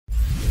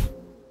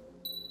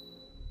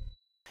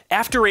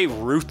After a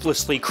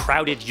ruthlessly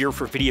crowded year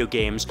for video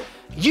games,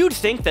 you'd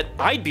think that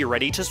I'd be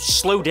ready to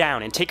slow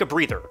down and take a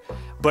breather.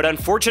 But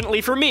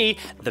unfortunately for me,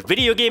 the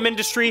video game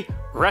industry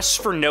rests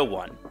for no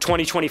one.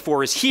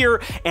 2024 is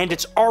here, and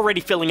it's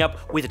already filling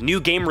up with new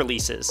game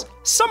releases,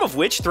 some of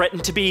which threaten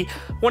to be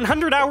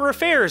 100-hour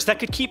affairs that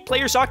could keep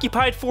players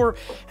occupied for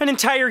an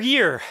entire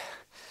year.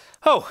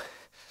 Oh,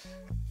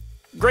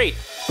 great.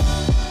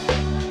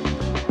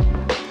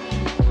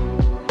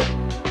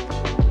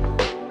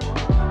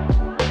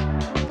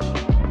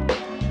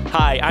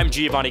 Hi, I'm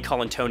Giovanni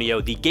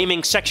Colantonio, the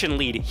gaming section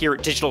lead here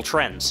at Digital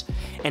Trends,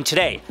 and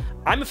today,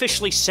 I'm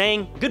officially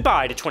saying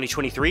goodbye to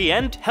 2023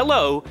 and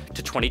hello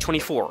to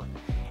 2024.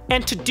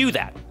 And to do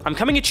that, I'm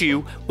coming at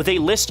you with a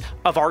list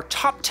of our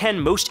top 10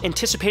 most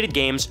anticipated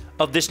games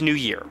of this new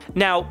year.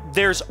 Now,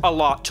 there's a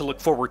lot to look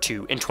forward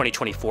to in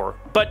 2024,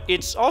 but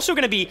it's also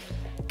going to be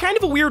kind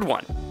of a weird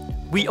one.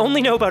 We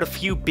only know about a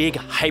few big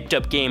hyped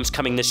up games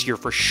coming this year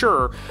for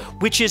sure,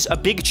 which is a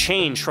big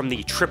change from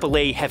the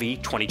AAA heavy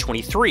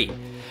 2023.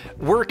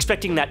 We're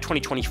expecting that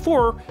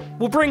 2024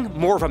 will bring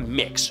more of a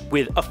mix,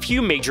 with a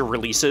few major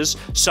releases,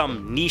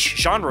 some niche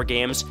genre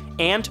games,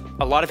 and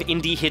a lot of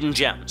indie hidden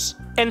gems.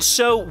 And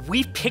so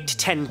we've picked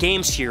 10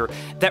 games here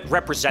that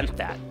represent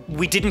that.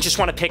 We didn't just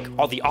want to pick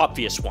all the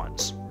obvious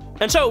ones.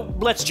 And so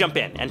let's jump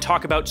in and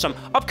talk about some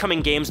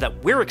upcoming games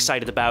that we're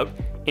excited about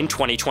in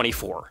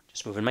 2024.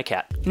 Just moving my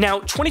cat. Now,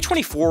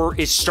 2024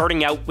 is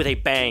starting out with a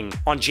bang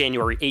on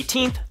January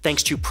 18th,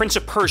 thanks to Prince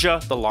of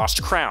Persia: The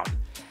Lost Crown.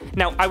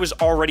 Now, I was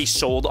already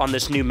sold on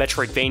this new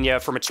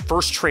Metroidvania from its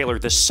first trailer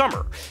this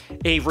summer.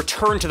 A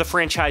return to the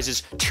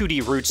franchise's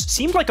 2D roots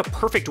seemed like a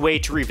perfect way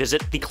to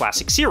revisit the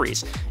classic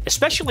series,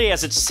 especially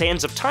as its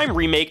Sands of Time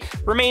remake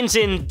remains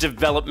in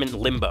development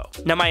limbo.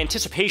 Now, my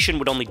anticipation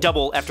would only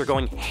double after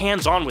going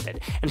hands-on with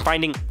it and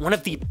finding one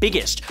of the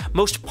biggest,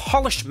 most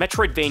polished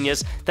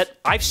Metroidvanias that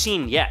I've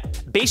seen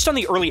yet. Based on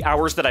the early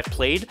hours that I've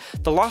played,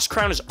 The Lost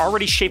Crown is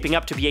already shaping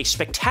up to be a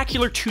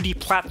spectacular 2D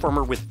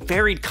platformer with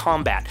varied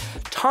combat,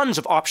 tons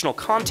of optional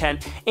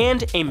content,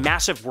 and a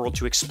massive world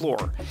to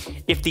explore.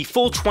 If the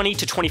full 20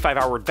 to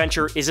 25-hour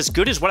adventure is as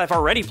good as what I've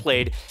already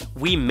played,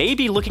 we may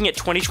be looking at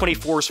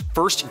 2024's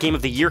first Game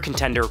of the Year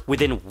contender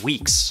within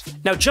weeks.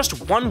 Now,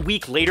 just 1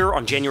 week later,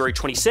 on January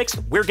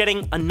 26th, we're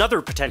getting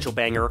another potential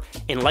banger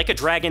in Like a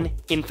Dragon: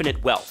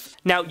 Infinite Wealth.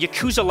 Now,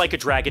 Yakuza Like a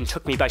Dragon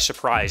took me by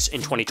surprise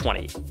in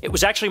 2020. It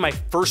was actually my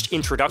first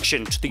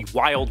introduction to the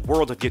wild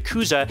world of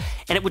Yakuza,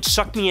 and it would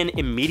suck me in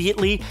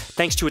immediately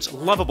thanks to its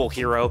lovable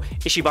hero,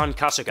 Ichiban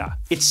Kasuga.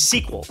 Its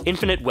sequel,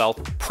 Infinite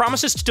Wealth,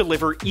 promises to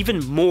deliver even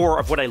more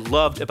of what I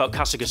loved about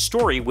Kasuga's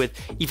story with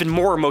even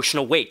more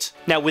emotional weight.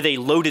 Now, with a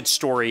loaded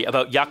story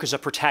about Yakuza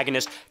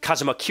protagonist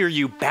Kazuma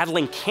Kiryu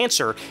battling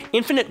cancer,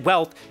 Infinite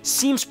Wealth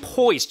seems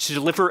poised to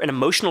deliver an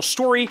emotional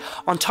story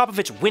on top of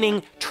its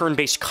winning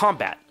turn-based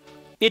combat.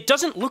 It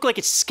doesn't look like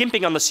it's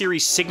skimping on the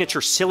series'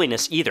 signature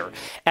silliness either,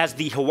 as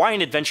the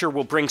Hawaiian adventure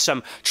will bring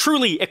some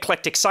truly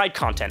eclectic side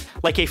content,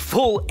 like a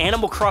full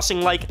Animal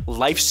Crossing-like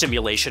life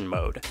simulation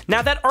mode.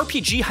 Now, that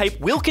RPG hype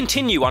will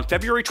continue on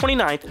February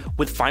 29th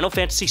with Final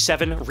Fantasy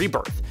VII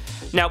Rebirth.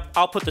 Now,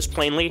 I'll put this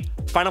plainly,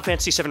 Final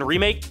Fantasy VII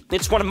Remake,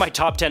 it's one of my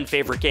top 10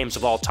 favorite games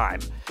of all time.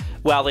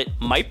 While it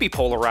might be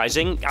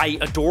polarizing, I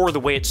adore the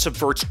way it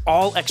subverts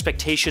all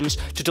expectations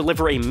to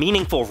deliver a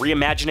meaningful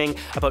reimagining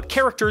about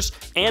characters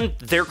and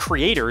their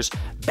creators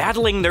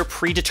battling their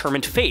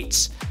predetermined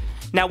fates.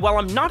 Now, while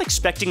I'm not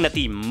expecting that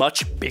the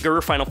much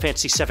bigger Final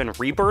Fantasy VII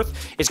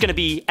Rebirth is going to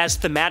be as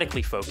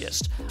thematically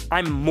focused,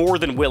 I'm more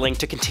than willing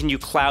to continue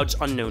Cloud's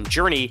unknown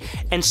journey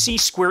and see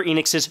Square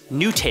Enix's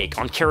new take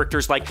on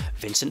characters like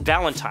Vincent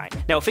Valentine.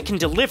 Now, if it can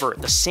deliver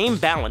the same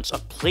balance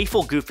of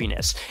playful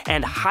goofiness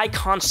and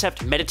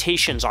high-concept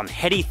meditations on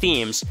heady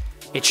themes,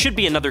 it should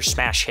be another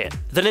smash hit.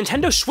 The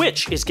Nintendo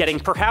Switch is getting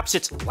perhaps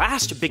its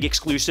last big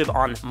exclusive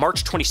on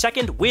March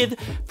 22nd with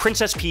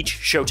Princess Peach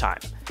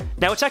Showtime.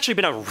 Now, it's actually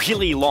been a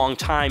really long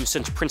time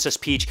since Princess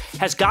Peach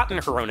has gotten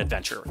her own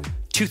adventure.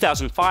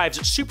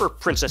 2005's Super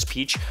Princess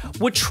Peach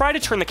would try to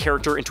turn the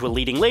character into a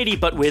leading lady,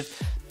 but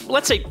with,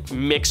 let's say,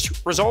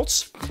 mixed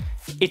results.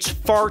 It's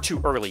far too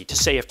early to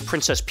say if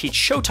Princess Peach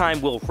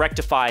Showtime will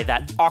rectify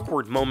that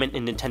awkward moment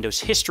in Nintendo's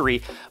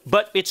history,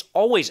 but it's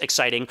always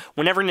exciting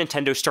whenever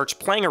Nintendo starts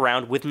playing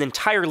around with an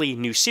entirely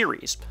new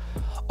series.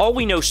 All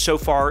we know so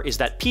far is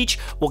that Peach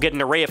will get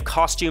an array of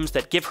costumes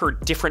that give her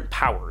different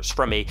powers,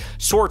 from a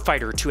sword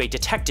fighter to a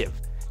detective.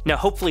 Now,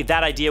 hopefully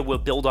that idea will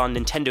build on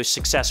Nintendo's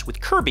success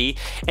with Kirby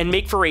and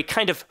make for a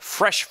kind of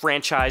fresh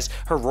franchise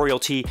her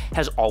royalty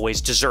has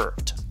always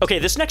deserved. Okay,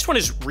 this next one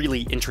is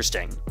really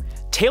interesting.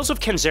 Tales of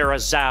Kenzera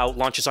Zao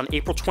launches on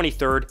April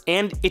 23rd,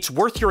 and it's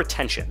worth your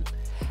attention.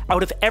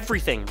 Out of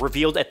everything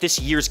revealed at this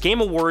year's Game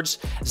Awards,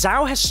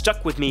 Zao has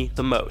stuck with me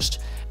the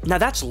most. Now,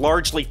 that's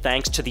largely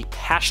thanks to the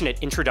passionate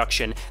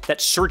introduction that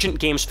Surgent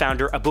Games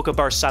founder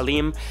Abubakar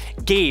Salim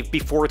gave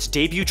before its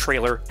debut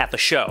trailer at the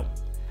show.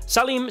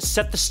 Salim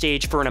set the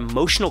stage for an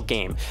emotional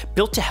game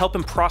built to help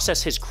him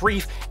process his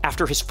grief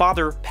after his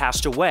father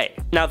passed away.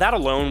 Now that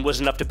alone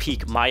was enough to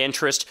pique my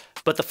interest,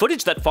 but the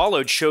footage that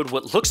followed showed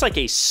what looks like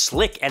a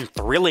slick and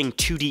thrilling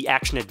 2D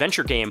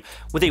action-adventure game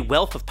with a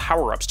wealth of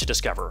power-ups to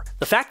discover.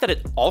 The fact that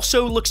it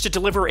also looks to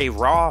deliver a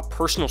raw,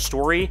 personal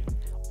story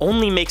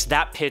only makes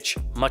that pitch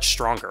much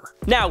stronger.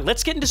 Now,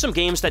 let's get into some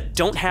games that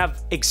don't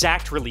have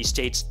exact release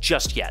dates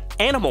just yet.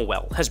 Animal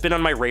Well has been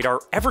on my radar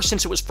ever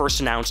since it was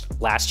first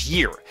announced last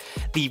year.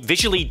 The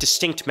visually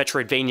distinct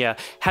Metroidvania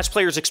has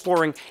players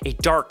exploring a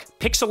dark,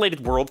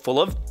 pixelated world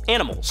full of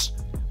animals.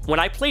 When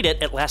I played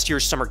it at last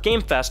year's Summer Game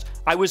Fest,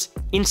 I was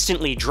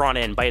instantly drawn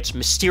in by its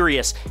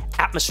mysterious,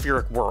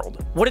 atmospheric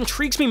world. What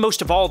intrigues me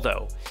most of all,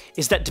 though,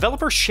 is that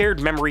developer Shared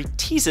Memory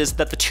teases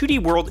that the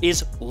 2D world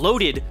is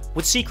loaded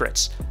with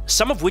secrets,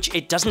 some of which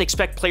it doesn't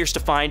expect players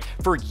to find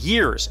for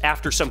years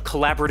after some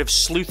collaborative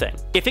sleuthing.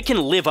 If it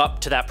can live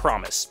up to that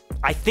promise,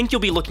 I think you'll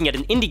be looking at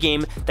an indie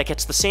game that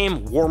gets the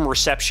same warm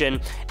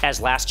reception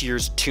as last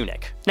year's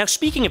Tunic. Now,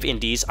 speaking of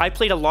indies, I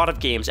played a lot of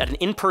games at an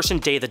in-person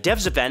Day of the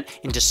Devs event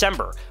in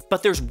December,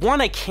 but there's one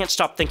I can't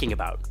stop thinking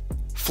about.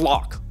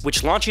 Flock,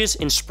 which launches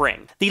in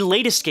spring. The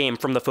latest game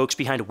from the folks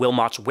behind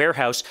Wilmot's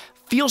Warehouse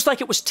feels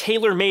like it was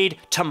tailor-made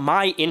to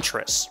my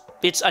interests.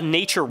 It's a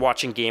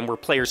nature-watching game where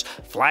players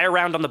fly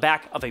around on the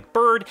back of a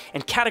bird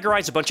and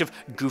categorize a bunch of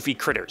goofy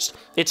critters.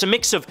 It's a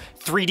mix of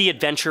 3D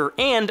adventure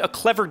and a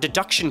clever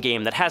deduction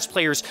game that has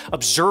players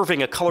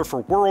observing a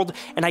colorful world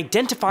and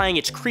identifying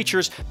its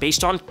creatures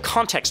based on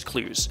context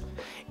clues.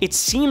 It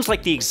seems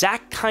like the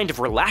exact kind of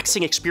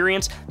relaxing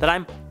experience that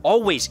I'm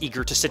always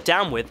eager to sit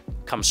down with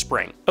come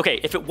spring. Okay,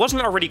 if it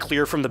wasn't already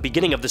clear from the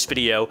beginning of this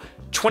video,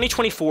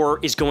 2024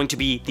 is going to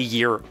be the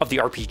year of the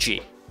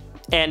RPG.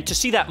 And to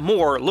see that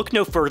more, look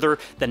no further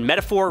than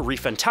Metaphor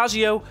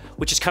ReFantazio,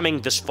 which is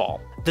coming this fall.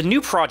 The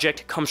new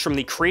project comes from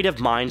the creative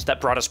minds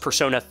that brought us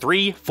Persona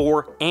 3,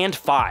 4, and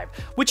 5,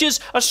 which is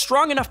a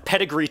strong enough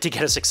pedigree to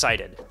get us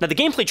excited. Now, the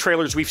gameplay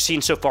trailers we've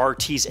seen so far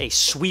tease a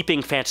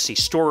sweeping fantasy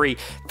story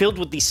filled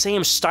with the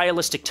same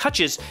stylistic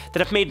touches that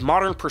have made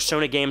modern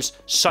Persona games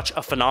such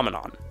a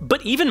phenomenon.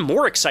 But even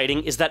more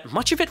exciting is that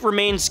much of it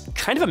remains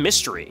kind of a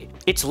mystery.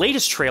 Its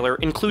latest trailer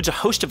includes a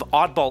host of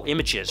oddball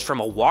images, from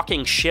a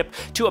walking ship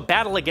to a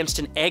battle against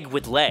an egg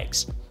with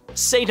legs.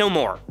 Say no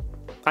more.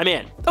 I'm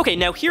in. Okay,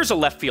 now here's a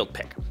left field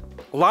pick.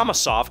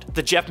 Llamasoft,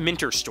 the Jeff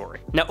Minter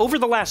story. Now, over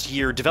the last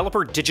year,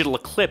 developer Digital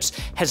Eclipse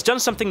has done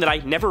something that I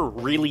never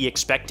really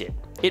expected.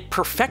 It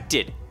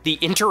perfected the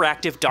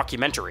interactive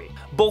documentary.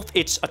 Both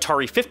its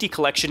Atari 50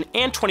 collection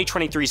and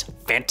 2023's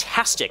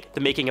fantastic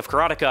The Making of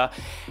Karateka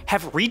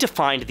have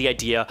redefined the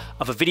idea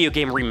of a video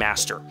game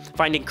remaster,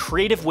 finding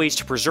creative ways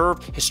to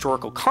preserve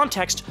historical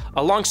context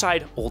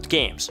alongside old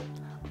games.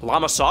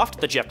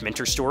 Llamasoft, the Jeff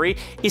Minter story,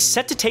 is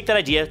set to take that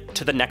idea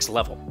to the next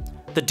level.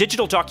 The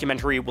digital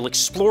documentary will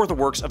explore the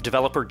works of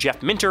developer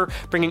Jeff Minter,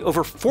 bringing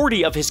over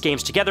 40 of his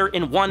games together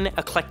in one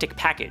eclectic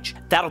package.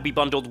 That'll be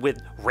bundled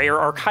with rare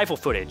archival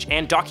footage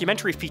and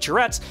documentary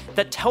featurettes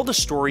that tell the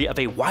story of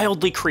a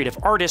wildly creative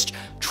artist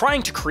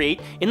trying to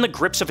create in the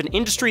grips of an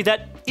industry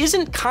that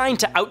isn't kind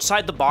to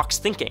outside-the-box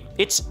thinking.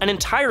 It's an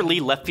entirely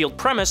left-field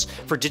premise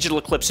for Digital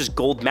Eclipse's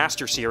Gold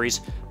Master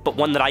series, but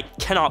one that I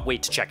cannot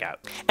wait to check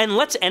out. And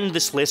let's end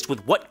this list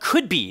with what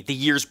could be the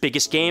year's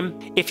biggest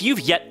game. If you've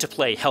yet to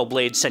play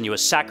Hellblade: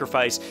 Senua's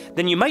Sacrifice,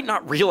 then you might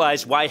not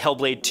realize why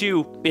Hellblade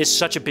 2 is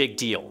such a big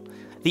deal.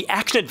 The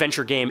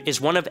action-adventure game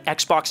is one of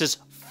Xbox's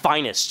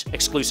finest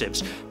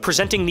exclusives,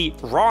 presenting the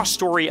raw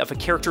story of a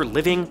character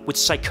living with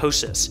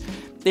psychosis.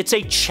 It's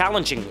a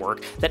challenging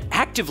work that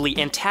actively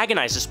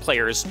antagonizes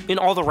players in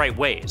all the right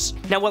ways.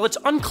 Now, while it's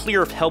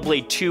unclear if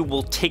Hellblade 2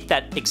 will take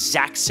that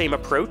exact same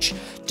approach,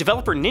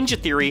 developer Ninja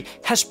Theory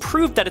has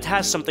proved that it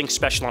has something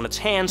special on its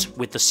hands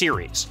with the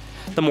series.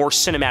 The more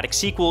cinematic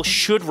sequel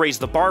should raise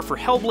the bar for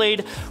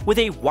Hellblade with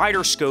a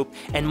wider scope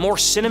and more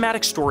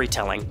cinematic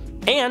storytelling,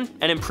 and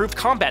an improved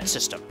combat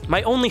system.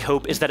 My only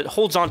hope is that it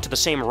holds on to the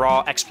same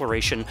raw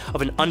exploration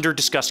of an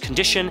under-discussed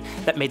condition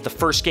that made the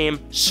first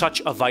game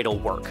such a vital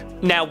work.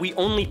 Now, we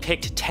only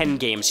picked 10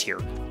 games here,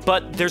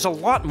 but there's a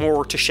lot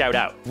more to shout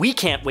out. We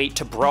can't wait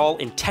to brawl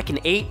in Tekken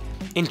 8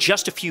 in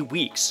just a few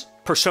weeks.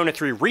 Persona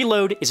 3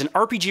 Reload is an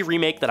RPG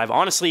remake that I've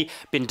honestly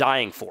been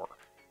dying for.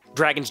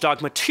 Dragon's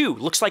Dogma 2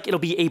 looks like it'll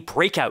be a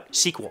breakout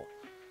sequel.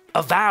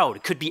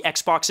 Avowed could be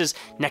Xbox's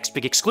next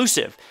big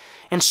exclusive.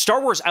 And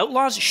Star Wars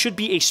Outlaws should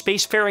be a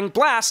spacefaring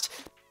blast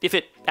if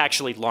it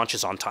actually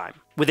launches on time.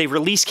 With a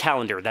release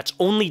calendar that's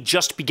only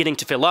just beginning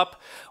to fill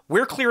up,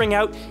 we're clearing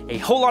out a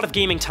whole lot of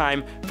gaming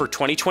time for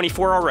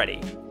 2024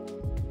 already.